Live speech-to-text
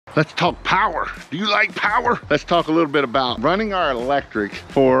Let's talk power. Do you like power? Let's talk a little bit about running our electric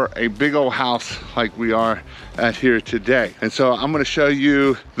for a big old house like we are at here today. And so I'm gonna show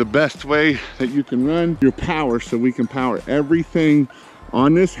you the best way that you can run your power so we can power everything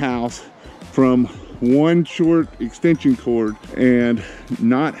on this house from one short extension cord and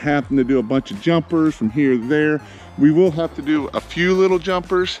not having to do a bunch of jumpers from here to there. We will have to do a few little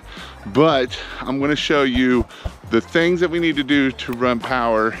jumpers, but I'm going to show you the things that we need to do to run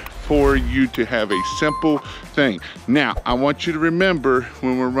power for you to have a simple thing. Now, I want you to remember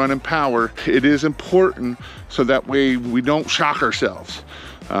when we're running power, it is important so that way we don't shock ourselves.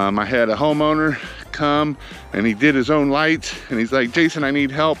 I had a homeowner come and he did his own lights and he's like, Jason, I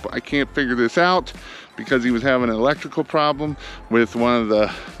need help. I can't figure this out, because he was having an electrical problem with one of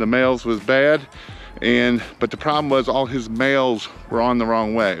the males was bad. But the problem was all his males were on the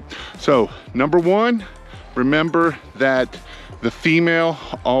wrong way. So number one, remember that the female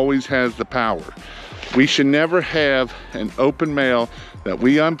always has the power. We should never have an open male that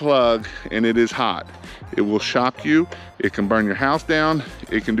we unplug and it is hot. It will shock you. It can burn your house down.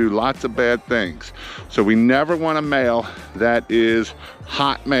 It can do lots of bad things. So we never want a male that is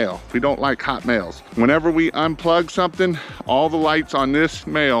hot male. We don't like hot males. Whenever we unplug something, all the lights on this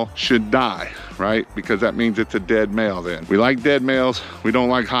male should die, right? Because that means it's a dead male then. We like dead males. We don't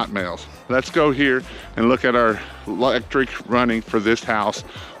like hot males. Let's go here and look at our electric running for this house,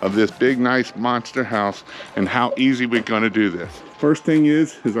 of this big, nice monster house, and how easy we're gonna do this. First thing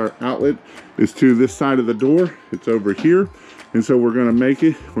is our outlet is to this side of the door. It's over here. And so we're gonna make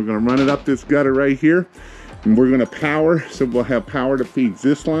it, we're gonna run it up this gutter right here, and we're gonna power, so we'll have power to feed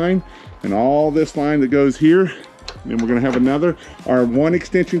this line and all this line that goes here. Then we're gonna have another, our one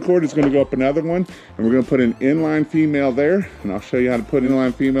extension cord is gonna go up another one, and we're gonna put an inline female there, and I'll show you how to put an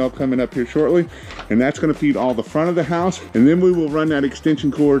inline female coming up here shortly. And that's gonna feed all the front of the house. And then we will run that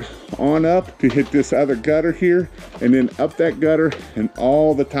extension cord on up to hit this other gutter here, and then up that gutter and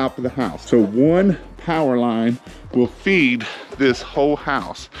all the top of the house. So one power line will feed this whole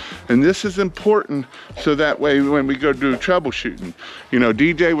house. And this is important so that way when we go do troubleshooting, you know,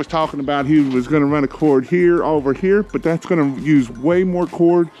 DJ was talking about he was going to run a cord here over here, but that's going to use way more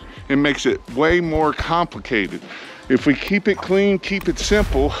cord and makes it way more complicated. If we keep it clean, keep it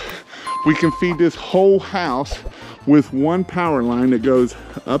simple, we can feed this whole house with one power line that goes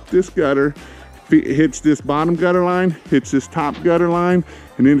up this gutter, hits this bottom gutter line, hits this top gutter line,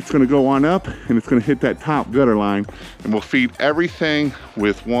 and then it's gonna go on up and it's gonna hit that top gutter line, and we'll feed everything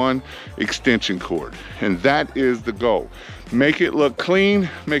with one extension cord. And that is the goal. Make it look clean,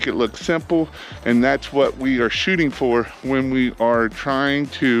 make it look simple, and that's what we are shooting for when we are trying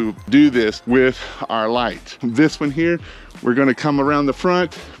to do this with our lights. This one here, we're gonna come around the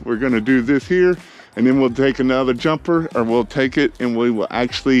front, we're gonna do this here, and then we'll take another jumper, or we'll take it and we will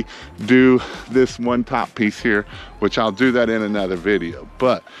actually do this one top piece here, which I'll do that in another video.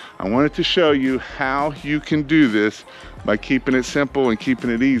 But I wanted to show you how you can do this by keeping it simple and keeping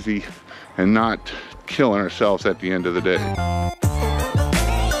it easy and not killing ourselves at the end of the day.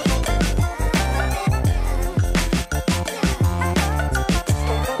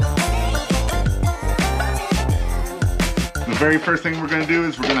 The very first thing we're gonna do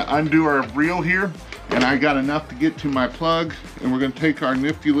is we're gonna undo our reel here, and I got enough to get to my plug, and we're gonna take our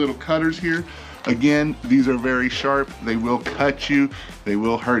nifty little cutters here. Again, these are very sharp. They will cut you, they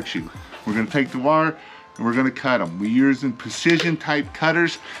will hurt you. We're gonna take the wire and we're gonna cut them. We're using precision type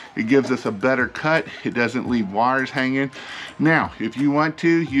cutters. It gives us a better cut. It doesn't leave wires hanging. Now, if you want to,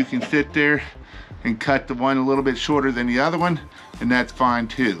 you can sit there and cut the one a little bit shorter than the other one, and that's fine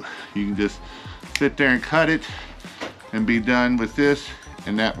too. You can just sit there and cut it and be done with this,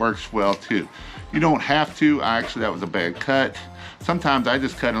 and that works well too. You don't have to. Actually, that was a bad cut. Sometimes I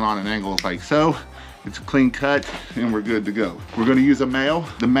just cut it on an angle like so. It's a clean cut and we're good to go. We're gonna use a male.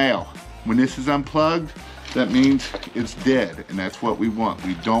 The male, when this is unplugged, that means it's dead, and that's what we want.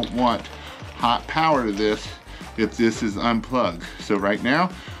 We don't want hot power to this if this is unplugged. So right now,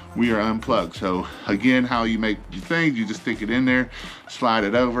 we are unplugged. So again, how you make your things, you just stick it in there, slide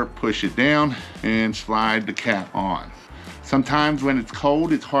it over, push it down, and slide the cap on. Sometimes when it's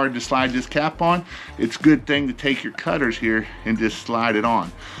cold, it's hard to slide this cap on. It's a good thing to take your cutters here and just slide it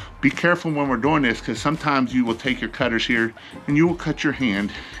on. Be careful when we're doing this, because sometimes you will take your cutters here and you will cut your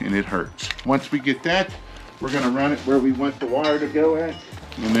hand and it hurts. Once we get that, we're gonna run it where we want the wire to go at.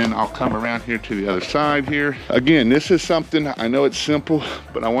 And then I'll come around here to the other side here. Again, this is something, I know it's simple,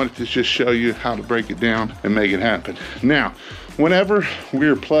 but I wanted to just show you how to break it down and make it happen. Now, whenever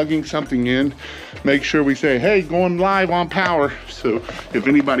we're plugging something in, make sure we say, hey, going live on power. So if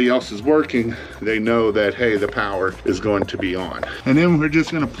anybody else is working, they know that, hey, the power is going to be on. And then we're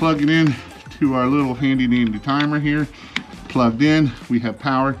just gonna plug it in to our little handy dandy timer here. Plugged in, we have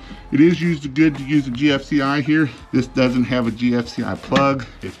power. It is good to use a GFCI here. This doesn't have a GFCI plug.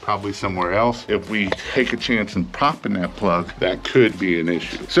 It's probably somewhere else. If we take a chance in popping that plug, that could be an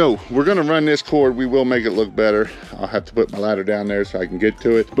issue. So we're gonna run this cord. We will make it look better. I'll have to put my ladder down there so I can get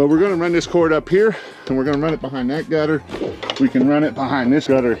to it. But we're gonna run this cord up here, and we're gonna run it behind that gutter. We can run it behind this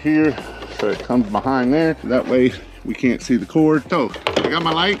gutter here, so it comes behind there. That way we can't see the cord. So I got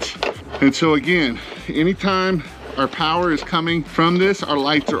my lights. And so again, anytime our power is coming from this, our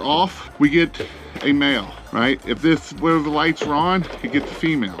lights are off, we get a male, right? If where the lights are on, you get the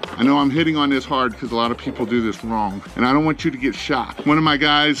female. I know I'm hitting on this hard because a lot of people do this wrong, and I don't want you to get shocked. One of my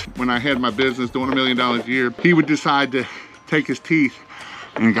guys, when I had my business doing $1 million a year, he would decide to take his teeth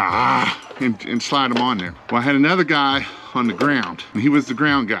and go, and slide them on there. Well, I had another guy on the ground, and he was the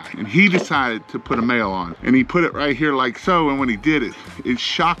ground guy, and he decided to put a male on, and he put it right here like so, and when he did it, it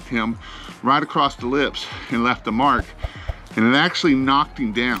shocked him right across the lips and left a mark, and it actually knocked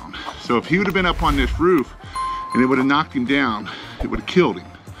him down. So if he would have been up on this roof and it would have knocked him down, it would have killed him.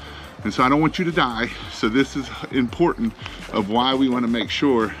 And so I don't want you to die. So this is important of why we want to make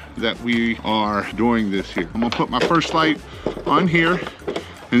sure that we are doing this here. I'm gonna put my first light on here,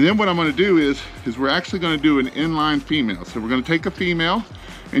 and then what I'm gonna do is we're actually gonna do an inline female. So we're gonna take a female,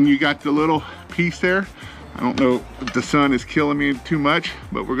 and you got the little piece there. I don't know if the sun is killing me too much,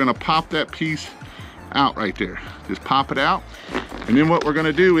 but we're gonna pop that piece out right there. Just pop it out. And then what we're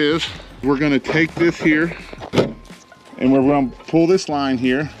gonna do is we're gonna take this here, and we're gonna pull this line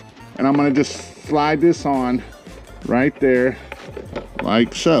here, and I'm gonna just slide this on right there,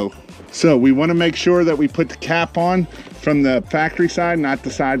 like so. So we wanna make sure that we put the cap on from the factory side, not the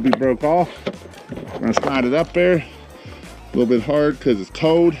side we broke off. We're gonna slide it up there, a little bit hard because it's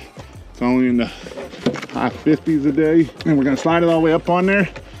cold. It's only in the high 50s a day. And we're gonna slide it all the way up on there,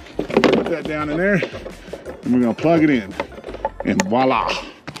 put that down in there, and we're gonna plug it in. And voila,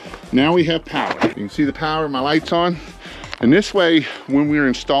 now we have power. You can see the power, my light's on. And this way, when we're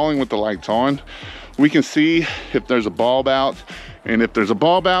installing with the lights on, we can see if there's a bulb out. And if there's a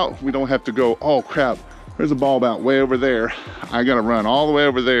bulb out, we don't have to go, oh crap, there's a bulb out way over there. I gotta run all the way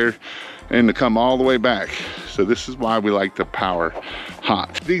over there and to come all the way back. So this is why we like the power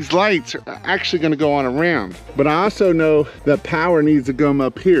hot. These lights are actually gonna go on around, but I also know that power needs to come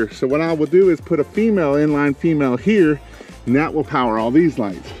up here. So what I will do is put a female, inline female here, and that will power all these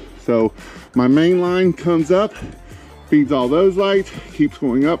lights. So my main line comes up, feeds all those lights, keeps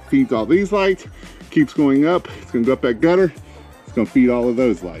going up, feeds all these lights, keeps going up, it's gonna go up that gutter, it's gonna feed all of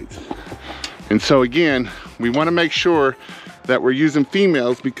those lights. And so again, we wanna make sure that we're using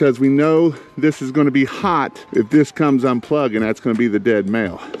females because we know this is gonna be hot if this comes unplugged, and that's gonna be the dead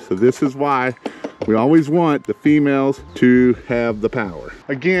male. So this is why we always want the females to have the power.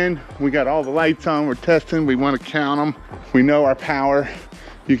 Again, we got all the lights on, we're testing, we wanna count them. We know our power.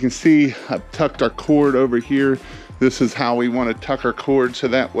 You can see I've tucked our cord over here. This is how we wanna tuck our cord so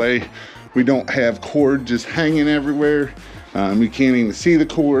that way we don't have cord just hanging everywhere. We can't even see the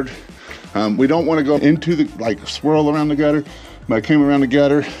cord. We don't want to go into the, like swirl around the gutter, but I came around the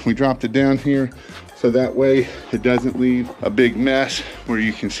gutter, we dropped it down here, so that way it doesn't leave a big mess where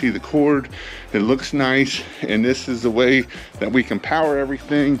you can see the cord. It looks nice, and this is the way that we can power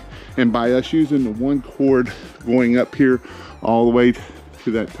everything. And by us using the one cord going up here all the way to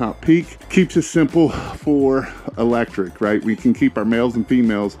that top peak, keeps it simple for electric, right? We can keep our males and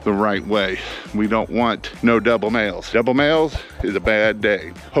females the right way. We don't want no double males. Double males is a bad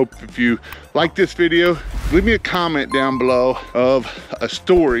day. Hope if you like this video, leave me a comment down below of a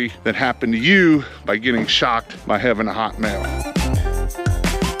story that happened to you by getting shocked by having a hot male.